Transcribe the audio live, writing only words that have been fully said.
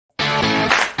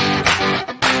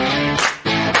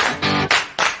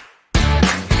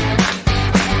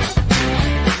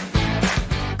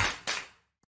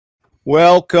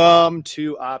Welcome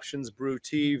to Options Brew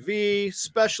TV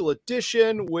special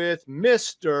edition with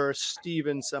Mr.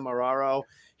 Steven Semararo.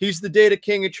 He's the data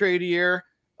king of Tradier,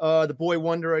 the boy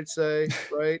wonder, I'd say,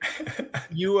 right?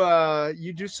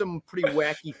 You do some pretty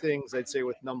wacky things, I'd say,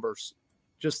 with numbers.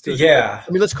 Just to, yeah, I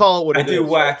mean, let's call it what it is. I do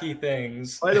wacky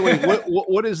things. By the way,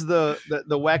 what is the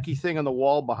wacky thing on the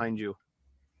wall behind you?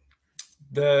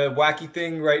 The wacky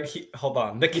thing right here. Hold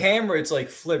on. The camera, it's like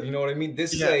flip. You know what I mean?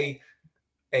 This is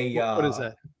what is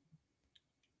that?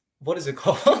 What is it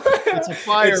called? It's a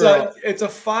fire alarm. It's a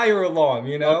fire alarm,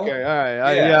 you know? Okay, all right.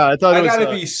 I thought I gotta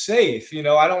be safe, you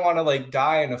know. I don't want to like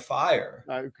die in a fire.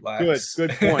 Good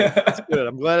point. That's good.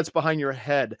 I'm glad it's behind your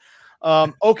head.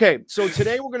 Okay, so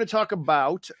today we're going to talk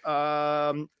about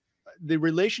the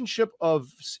relationship of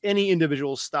any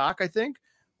individual stock, I think,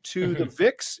 to the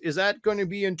VIX. Is that going to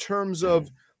be in terms of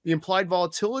the implied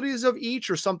volatilities of each,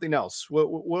 or something else?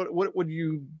 What would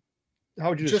you? How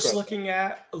would you just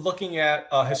describe? looking at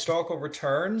historical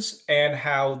returns and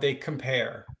how they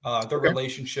compare the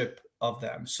relationship of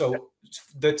them. So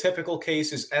the typical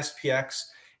case is SPX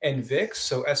and VIX.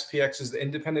 So SPX is the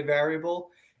independent variable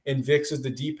and VIX is the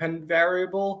dependent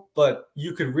variable, but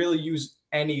you could really use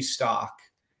any stock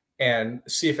and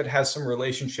see if it has some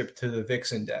relationship to the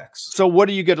VIX index. So what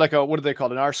do you get, like what do they call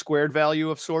it, an R-squared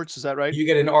value of sorts? Is that right? You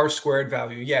get an R-squared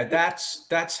value. Yeah,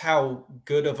 that's how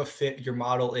good of a fit your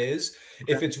model is.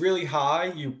 Okay. If it's really high,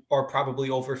 you are probably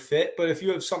overfit. But if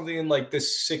you have something in like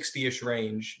this 60-ish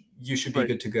range, you should be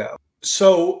good to go.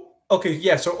 So, okay,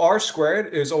 yeah, so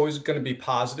R-squared is always going to be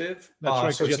positive. That's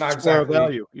right, so it's not exactly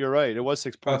value. You're right. It was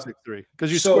 6.63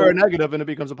 because you square a negative and it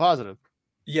becomes a positive.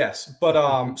 Yes,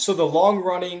 but so the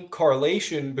long-running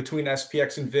correlation between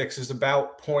SPX and VIX is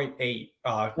about 0.8,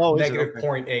 negative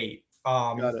 0.8.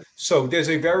 Got it. So there's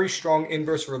a very strong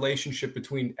inverse relationship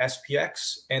between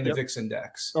SPX and the VIX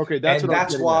index. Okay,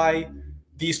 that's why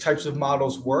these types of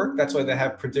models work. That's why they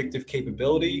have predictive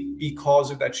capability, because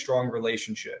of that strong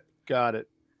relationship. Got it.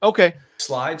 Okay.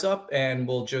 Slides up, and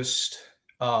we'll just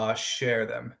share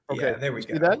them. Okay, yeah, there we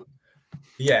go. See that?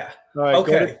 Yeah. All right.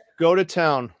 Okay. Go to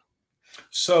town.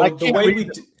 So the way we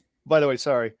by the way,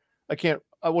 sorry, I can't.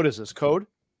 What is this code?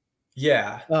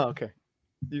 Yeah. Oh, okay.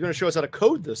 You're going to show us how to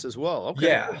code this as well. Okay.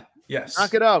 Yeah. Yes.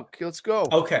 Knock it out. Let's go.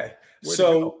 Okay.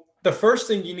 So the first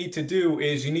thing you need to do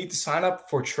is you need to sign up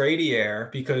for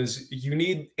Tradier because you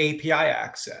need API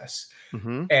access.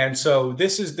 And so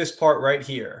this is this part right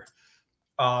here.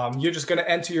 You're just going to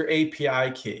enter your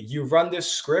API key. You run this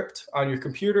script on your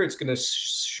computer. It's going to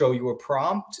show you a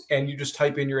prompt, and you just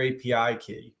type in your API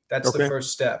key. That's the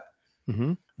first step.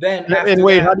 Then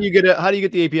wait, how do you get it? How do you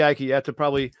get the API key? You have to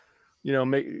probably,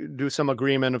 do some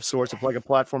agreement of sorts, like a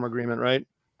platform agreement, right?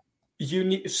 You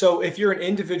need, so if you're an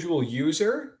individual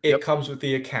user, it comes with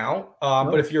the account.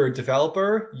 But if you're a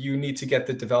developer, you need to get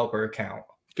the developer account.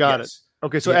 Got it.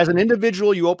 Okay, so as an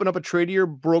individual, you open up a Tradier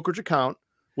brokerage account,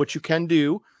 which you can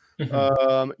do.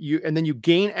 And then you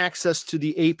gain access to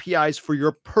the APIs for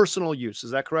your personal use.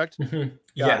 Is that correct?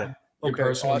 Got it. Your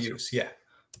personal use. Yeah.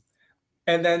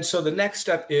 And then, so the next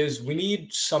step is we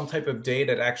need some type of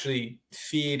data to actually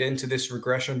feed into this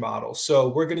regression model. So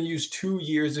we're going to use 2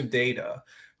 years of data.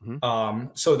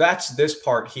 So that's this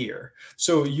part here.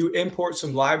 So you import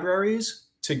some libraries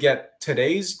to get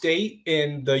today's date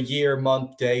in the year,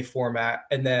 month, day format,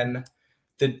 and then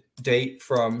the date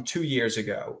from 2 years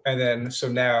ago. And then, so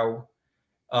now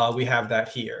we have that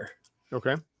here.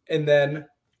 Okay. And then,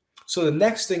 so the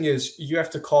next thing is you have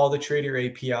to call the Tradier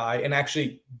API and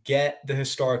actually get the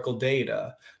historical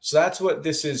data. So that's what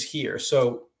this is here.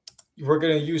 So we're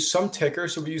going to use some ticker.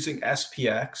 So we're using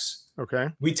SPX. Okay.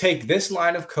 We take this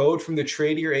line of code from the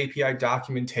Tradier API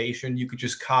documentation. You could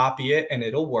just copy it and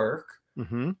it'll work.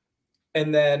 And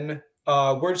then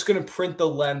we're just going to print the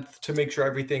length to make sure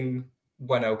everything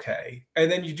went okay. And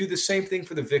then you do the same thing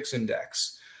for the VIX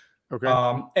index. Okay.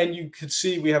 And you can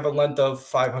see we have a length of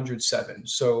 507.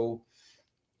 So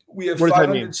we have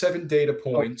 507 data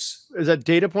points. Is that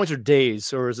data points or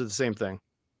days, or is it the same thing?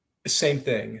 Same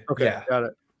thing. Okay. Yeah. Got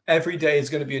it. Every day is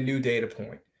going to be a new data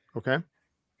point. Okay.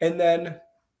 And then,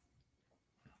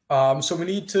 so we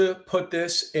need to put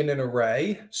this in an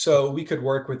array so we could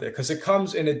work with it because it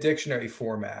comes in a dictionary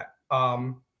format.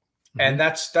 And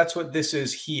that's what this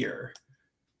is here.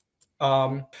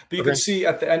 But you can see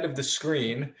at the end of the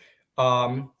screen,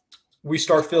 we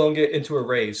start filling it into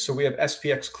arrays. So we have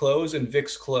SPX close and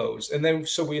VIX close. And then,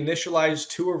 so we initialize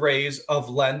 2 arrays of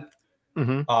length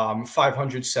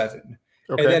 507.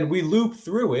 And then we loop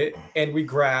through it and we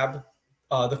grab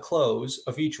the close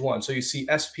of each one. So you see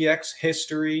SPX,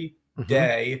 history,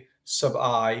 day, sub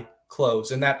I, close.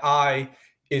 And that I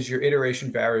is your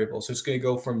iteration variable. So it's going to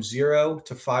go from 0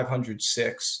 to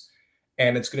 506,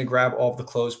 and it's going to grab all of the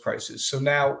close prices. So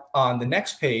now on the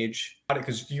next page,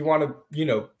 because you want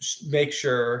to, make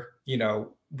sure,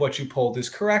 what you pulled is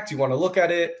correct. You want to look at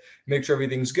it, make sure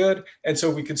everything's good. And so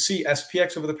we can see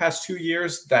SPX over the past 2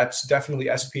 years. That's definitely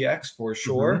SPX for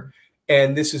sure.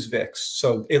 And this is VIX.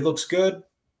 So it looks good.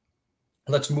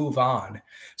 Let's move on.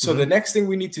 So the next thing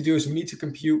we need to do is we need to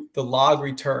compute the log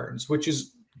returns, which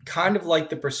is kind of like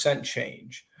the percent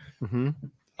change,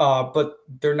 but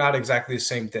they're not exactly the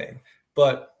same thing.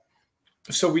 But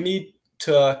so we need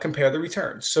to compare the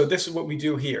returns. So this is what we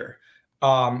do here.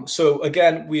 So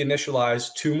again, we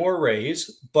initialize 2 more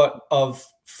arrays, but of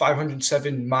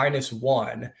 507 minus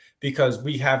 1, because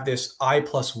we have this I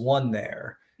plus 1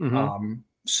 there.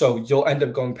 So you'll end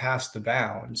up going past the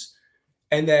bounds.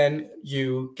 And then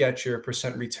you get your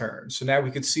percent return. So now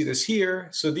we could see this here.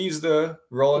 So these are the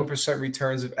rolling percent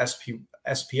returns of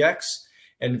SPX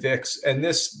and VIX. And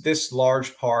this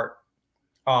large part,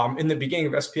 in the beginning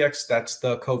of SPX, that's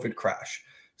the COVID crash.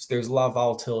 So there's a lot of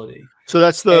volatility. So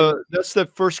that's the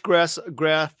first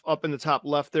graph up in the top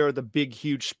left there, the big,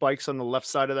 huge spikes on the left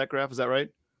side of that graph. Is that right?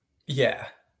 Yeah.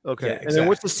 Okay. Yeah, exactly. And then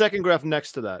what's the second graph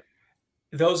next to that?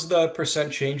 Those are the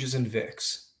percent changes in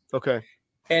VIX. Okay.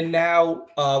 And now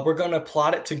we're going to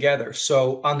plot it together.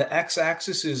 So on the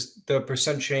x-axis is the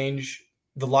percent change,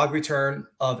 the log return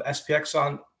of SPX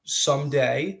on some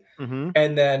day.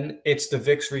 And then it's the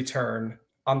VIX return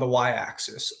on the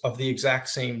y-axis of the exact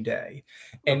same day.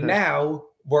 And now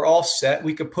we're all set.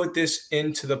 We could put this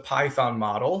into the Python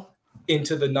model,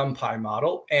 into the Numpy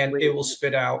model, and it will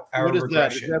spit out our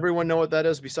regression. Does everyone know what that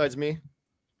is besides me?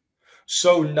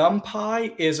 So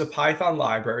Numpy is a Python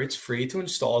library. It's free to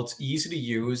install. It's easy to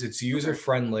use. It's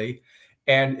user-friendly.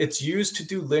 And it's used to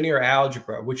do linear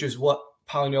algebra, which is what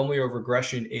polynomial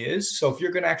regression is. So if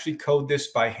you're going to actually code this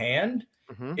by hand,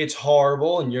 it's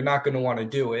horrible and you're not going to want to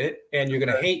do it and you're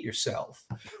going to hate yourself.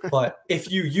 But if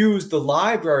you use the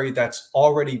library that's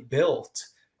already built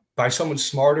by someone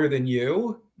smarter than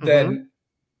you, then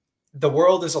the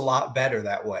world is a lot better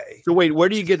that way. So wait, where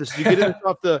do you get this? Do you get this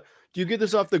off the... Do you get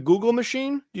this off the Google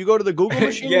machine? Do you go to the Google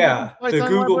machine? Yeah, the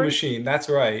Google machine. That's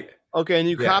right. Okay, and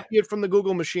you copy it from the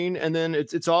Google machine, and then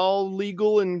it's all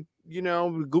legal, and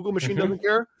Google machine doesn't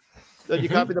care that you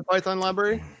copy the Python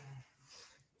library.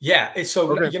 Yeah,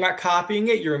 so you're not copying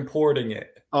it; you're importing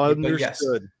it.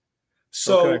 Understood. Yes.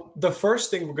 So the first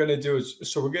thing we're going to do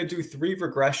is we're going to do 3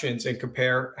 regressions and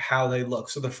compare how they look.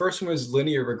 So the first one is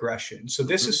linear regression. So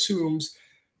this assumes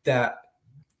that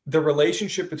the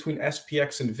relationship between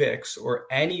SPX and VIX, or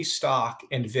any stock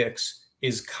and VIX,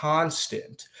 is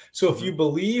constant. So if you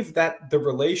believe that the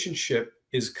relationship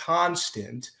is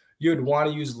constant, you'd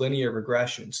want to use linear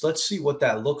regression. So let's see what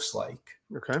that looks like.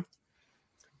 Okay.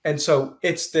 And so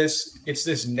it's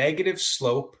this negative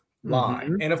slope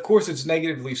line. And of course it's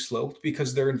negatively sloped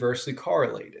because they're inversely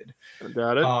correlated.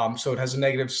 Got it. So it has a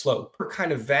negative slope. It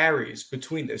kind of varies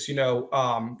between this, near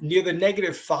the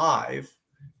 -5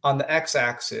 on the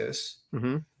x-axis,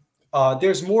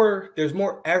 there's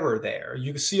more error there.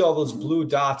 You can see all those blue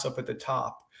dots up at the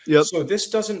top. So this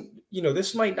doesn't,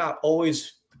 this might not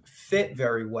always fit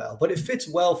very well, but it fits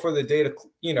well for the data,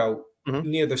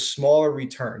 near the smaller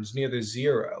returns, near the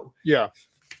 0. Yeah.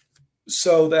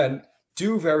 So then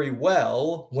do very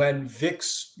well when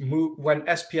when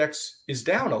SPX is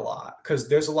down a lot, because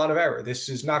there's a lot of error. This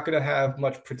is not going to have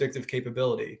much predictive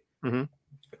capability.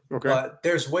 But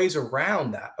there's ways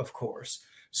around that, of course.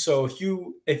 So if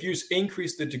you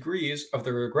increase the degrees of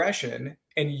the regression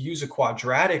and you use a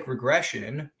quadratic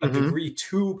regression, a degree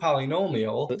 2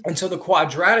 polynomial, and so the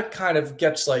quadratic kind of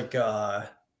gets like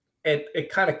it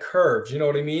kind of curves, you know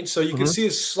what I mean? So you can see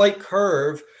a slight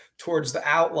curve towards the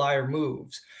outlier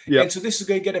moves. And so this is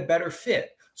going to get a better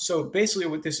fit. So basically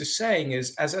what this is saying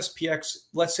is, as SPX,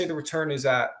 let's say the return is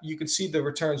at, you can see the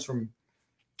returns from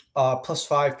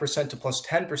 +5% to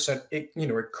 +10%,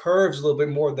 it curves a little bit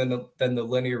more than the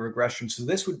linear regression. So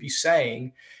this would be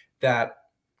saying that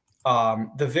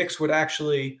the VIX would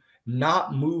actually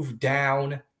not move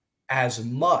down as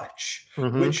much,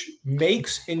 which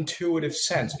makes intuitive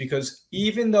sense, because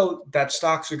even though that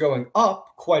stocks are going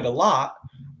up quite a lot,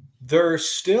 they're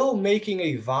still making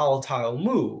a volatile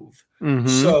move.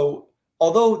 So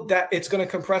although that it's going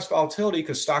to compress volatility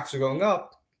because stocks are going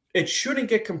up, it shouldn't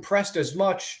get compressed as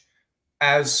much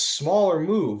as smaller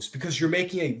moves because you're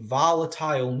making a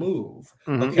volatile move.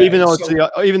 Okay? Even though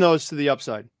it's to the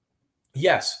upside.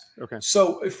 Yes. Okay.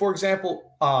 So, for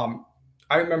example,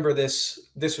 I remember this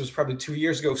was probably 2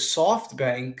 years ago.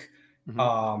 SoftBank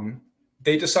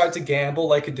they decided to gamble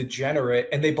like a degenerate,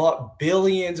 and they bought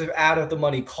billions of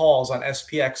out-of-the-money calls on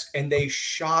SPX, and they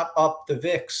shot up the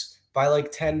VIX by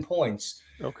like 10 points.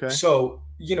 Okay. So,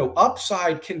 you know,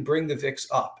 upside can bring the VIX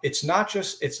up. It's not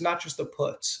just the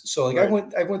puts. So like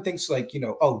everyone thinks like, you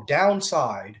know, oh,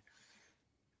 downside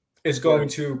is going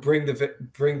to bring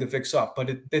the VIX up, but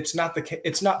it's not the case.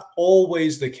 It's not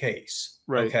always the case.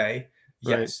 Right. Okay.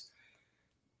 Yes.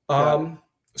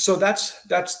 So that's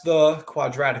the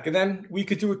quadratic, and then we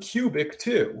could do a cubic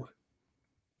too.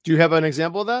 Do you have an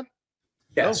example of that?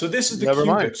 Yeah. No, so this is the cubic.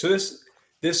 Mind. So this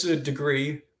is a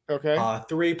degree 3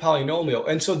 polynomial,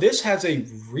 and so this has a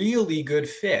really good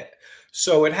fit.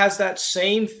 So it has that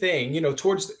same thing, you know,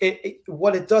 towards it.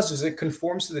 What it does is it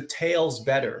conforms to the tails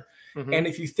better. And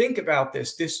if you think about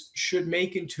this, this should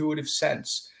make intuitive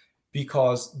sense,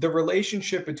 because the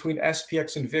relationship between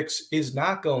SPX and VIX is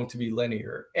not going to be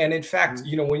linear. And in fact,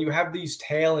 you know, when you have these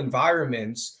tail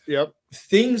environments,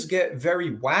 things get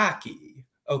very wacky.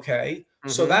 Okay.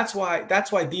 So that's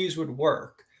why these would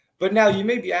work. But now you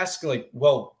may be asking like,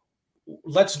 well,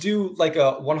 let's do like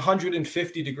a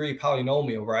 150 degree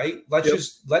polynomial, right?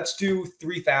 Let's do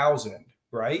 3000,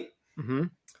 right?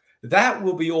 That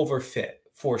will be overfit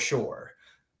for sure.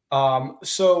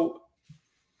 So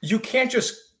you can't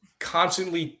just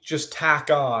constantly just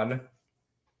tack on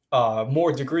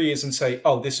more degrees and say,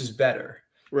 oh, this is better,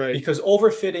 right? Because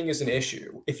overfitting is an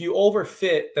issue. If you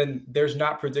overfit, then there's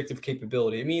not predictive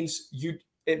capability. It means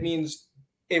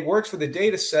it works for the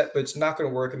data set, but it's not going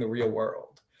to work in the real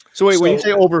world. So wait, when you say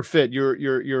overfit,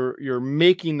 you're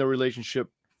making the relationship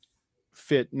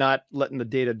fit, not letting the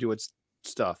data do its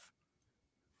stuff.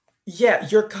 Yeah,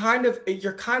 you're kind of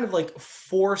like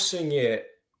forcing it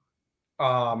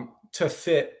to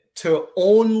fit to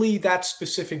only that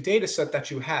specific data set that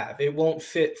you have. It won't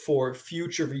fit for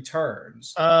future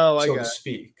returns, so to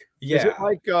speak. Yeah. Is it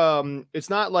like it's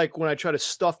not like when I try to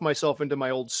stuff myself into my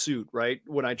old suit, right?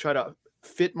 When I try to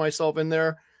fit myself in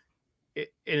there, and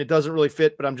it doesn't really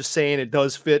fit, but I'm just saying it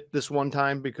does fit this one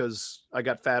time because I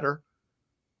got fatter.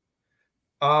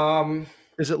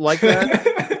 Is it like that?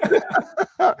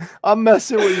 I'm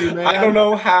messing with you, man. I don't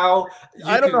know how.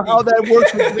 I don't know how that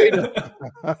works with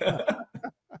data.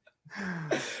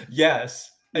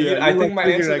 Yes. Yeah, I think my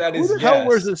answer to that is yes. Who the hell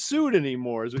wears a suit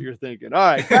anymore is what you're thinking. All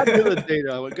right, back to the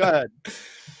data. Go ahead.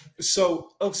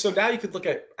 So now you could look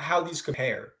at how these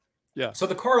compare. Yeah. So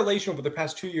the correlation over the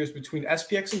past 2 years between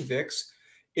SPX and VIX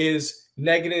is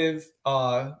negative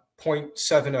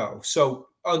 0.70. So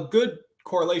a good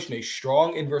correlation, a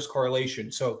strong inverse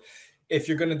correlation. So if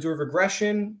you're going to do a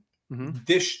regression,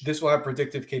 this will have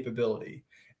predictive capability.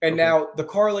 And now the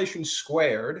correlation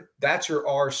squared, that's your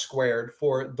R squared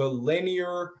for the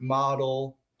linear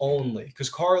model only, because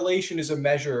correlation is a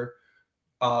measure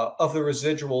of the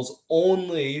residuals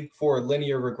only for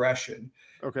linear regression.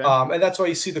 Okay. And that's why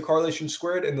you see the correlation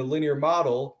squared and the linear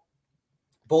model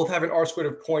both have an R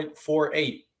squared of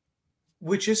 0.48,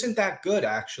 which isn't that good,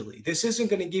 actually. This isn't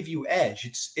going to give you edge.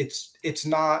 It's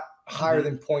not higher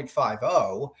than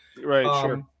 0.50. Right,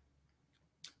 sure.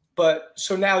 But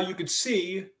so now you could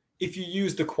see if you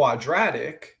use the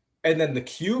quadratic and then the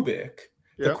cubic,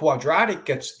 the quadratic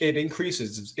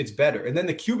increases, it's better. And then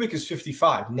the cubic is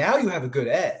 55. Now you have a good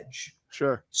edge.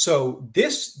 Sure. So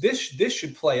this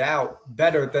should play out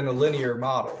better than a linear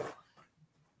model.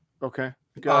 Okay.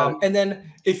 Got it. And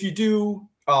then if you do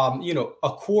you know,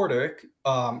 a quartic,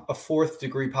 a fourth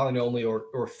degree polynomial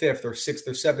or fifth or sixth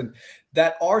or seventh,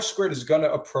 that R squared is going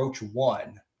to approach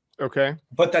 1. Okay.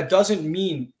 But that doesn't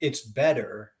mean it's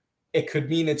better. It could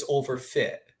mean it's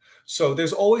overfit. So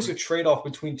there's always a trade-off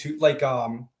between two. Like,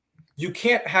 you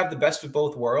can't have the best of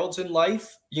both worlds in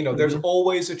life. You know, there's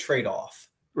always a trade-off.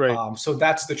 Right. So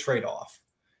that's the trade-off.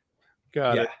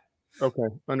 Got it. Okay.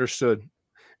 Understood.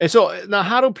 And so now,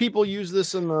 how do people use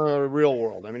this in the real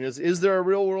world? I mean, is there a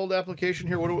real world application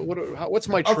here? What's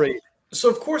my trade? So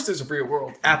of course there's a real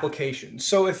world application.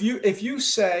 So if you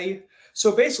say,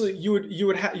 so basically you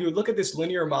would look at this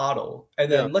linear model,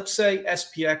 and then let's say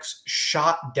SPX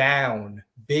shot down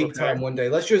big time one day.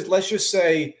 Let's just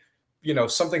say, you know,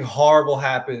 something horrible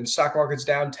happened. Stock market's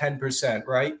down 10%,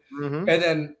 right? And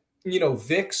then, you know,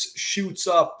 VIX shoots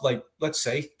up like, let's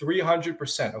say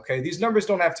 300%. Okay. These numbers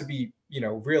don't have to be, you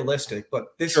know, realistic,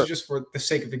 but this is just for the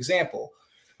sake of example.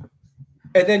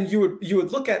 And then you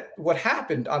would look at what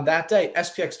happened on that day.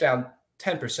 SPX down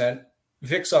 10%,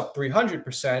 VIX up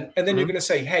 300%. And then you're going to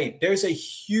say, hey, there's a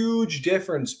huge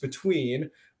difference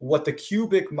between what the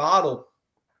cubic model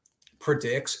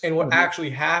predicts and what actually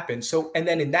happened. So, and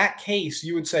then in that case,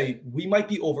 you would say, we might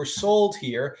be oversold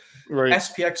here. Right.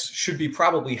 SPX should be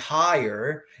probably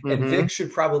higher and VIX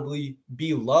should probably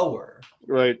be lower.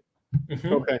 Right.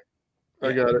 Mm-hmm. Okay.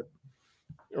 I got it.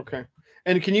 Okay.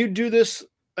 And can you do this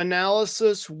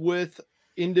analysis with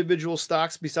individual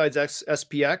stocks besides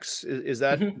SPX? Is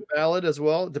that valid as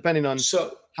well? Depending on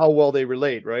how well they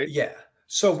relate, right? Yeah.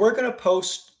 So we're going to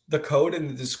post the code in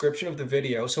the description of the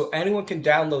video so anyone can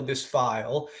download this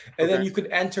file, and then you could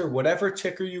enter whatever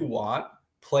ticker you want,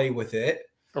 play with it,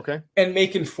 and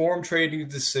make informed trading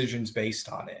decisions based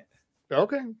on it.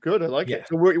 Okay, good. I like it.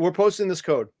 So we're posting this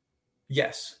code.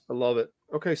 Yes. I love it.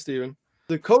 Okay, Steven.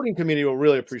 The coding community will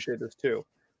really appreciate this too.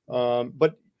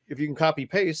 But if you can copy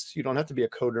paste, you don't have to be a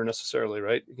coder necessarily,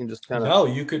 right? You can just kind of. No,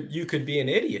 you could be an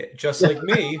idiot, just like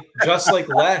me, just like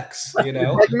Lex, you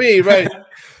know, like me, right?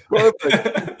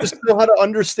 Perfect. Just know how to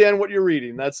understand what you're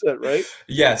reading. That's it, right?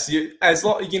 Yes. As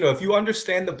long if you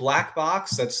understand the black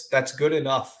box, that's good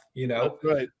enough. You know, that's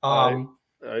right.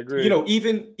 I agree.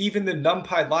 Even the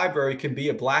Numpy library can be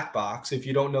a black box if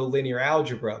you don't know linear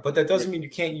algebra, but that doesn't mean you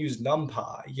can't use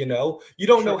Numpy. You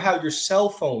don't know how your cell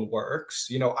phone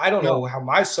works. I don't know how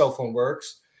my cell phone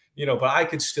works. But I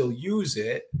could still use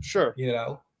it. Sure.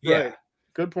 Yeah. Right.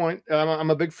 Good point. I'm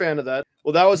a big fan of that.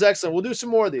 Well, that was excellent. We'll do some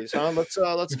more of these. Huh? Let's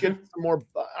get some more.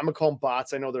 I'm gonna call them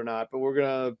bots. I know they're not, but we're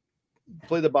gonna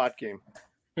play the bot game.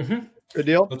 Good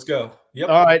deal. Let's go. Yep.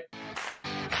 All right.